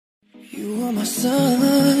You are my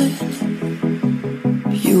sun,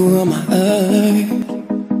 you are my earth.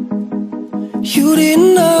 You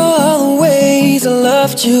didn't know all the ways I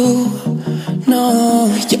loved you.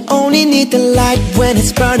 No, you only need the light when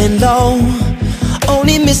it's burning low.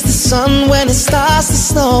 Only miss the sun when it starts to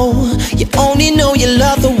snow. You only know you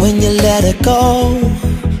love her when you let her go.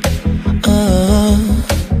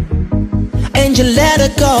 And you let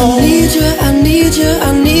her go. I need you, I need you,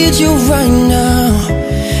 I need you right now.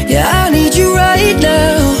 Yeah, I need you right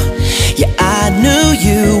now. Yeah, I knew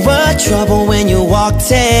you were trouble when you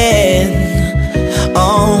walked in.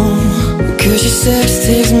 Oh, 'cause your sex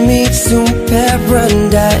takes me to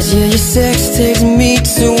paradise. Yeah, your sex takes me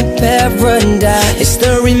to paradise. It's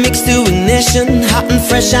the remix to Ignition, hot and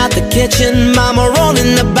fresh out the kitchen. Mama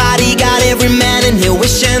rolling the body, got every man in here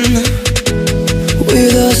wishing.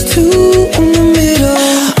 With us two in the middle.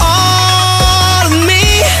 All of me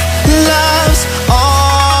loves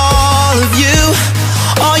all of you.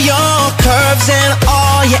 All your curves and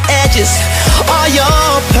all your edges, all your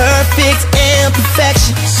perfect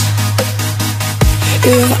imperfections.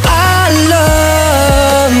 If our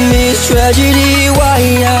love is tragedy, why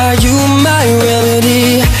are you my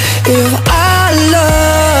remedy? If our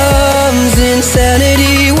love's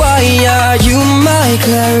insanity, why are you my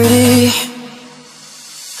clarity?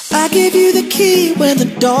 I gave you the key when the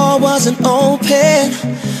door wasn't open.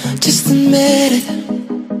 Just admit it.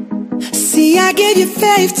 See, I gave you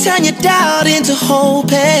faith, turn your doubt into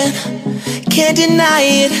hope, and can't deny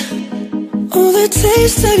it. Oh, the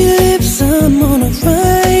taste of your lips, I'm on a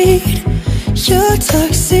ride. You're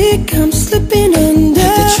toxic, I'm slipping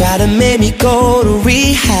under. They try to make me go to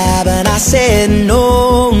rehab, and I said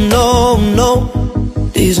no, no, no.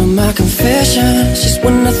 These are my confessions. Just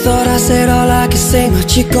when I thought I said all I could say, my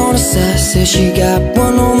chick on the side said she got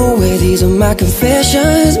one on the way. These are my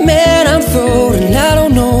confessions. Man, I'm through and I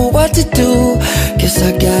don't know what to do. Guess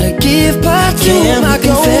I gotta give part to my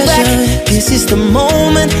confession. This is the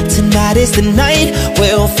moment, tonight is the night.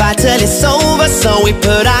 We'll fight till it's over, so we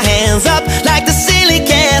put our hands up. Like the ceiling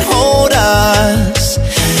can't hold us,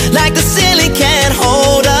 like the ceiling can't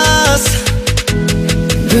hold us.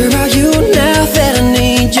 Where are you now that I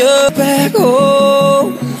need you back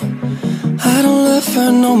home? I don't love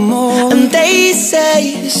her no more. And they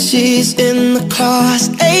say she's in the class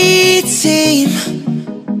 18.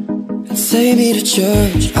 And take me to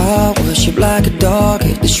church, I'll worship like a dog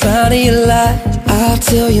at the shrine of your life. I'll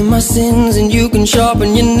tell you my sins and you can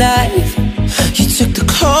sharpen your knife. You took the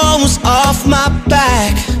clothes off my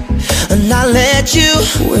back and I let you.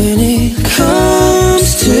 When it